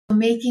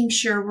Making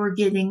sure we're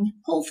getting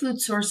whole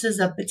food sources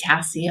of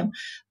potassium,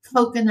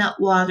 coconut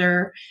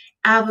water,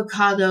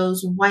 avocados,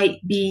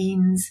 white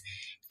beans,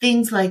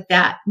 things like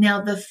that.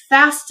 Now, the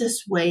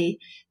fastest way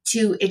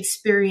to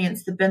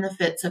experience the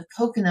benefits of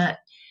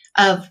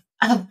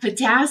of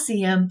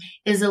potassium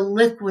is a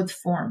liquid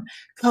form.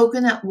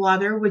 Coconut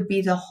water would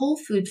be the whole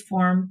food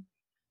form,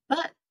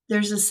 but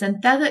there's a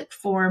synthetic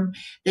form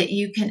that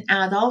you can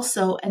add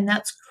also, and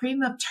that's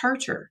cream of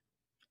tartar.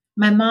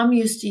 My mom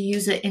used to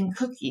use it in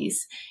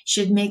cookies.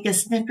 She'd make a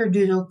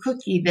snickerdoodle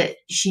cookie that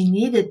she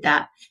needed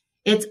that.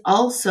 It's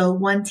also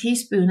 1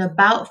 teaspoon,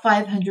 about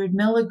 500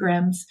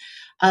 milligrams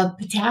of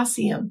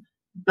potassium,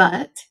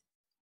 but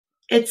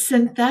it's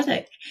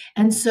synthetic.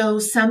 And so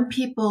some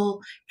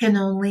people can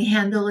only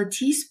handle a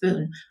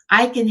teaspoon.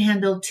 I can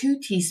handle 2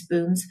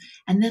 teaspoons,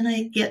 and then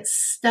I get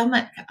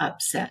stomach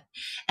upset.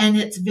 And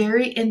it's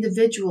very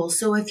individual.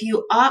 So if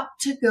you opt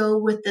to go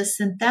with the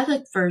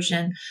synthetic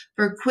version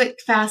for quick,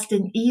 fast,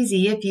 and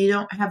easy, if you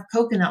don't have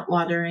coconut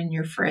water in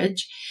your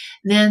fridge,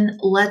 then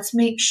let's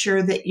make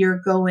sure that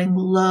you're going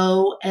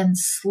low and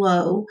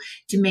slow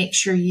to make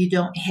sure you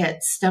don't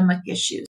hit stomach issues.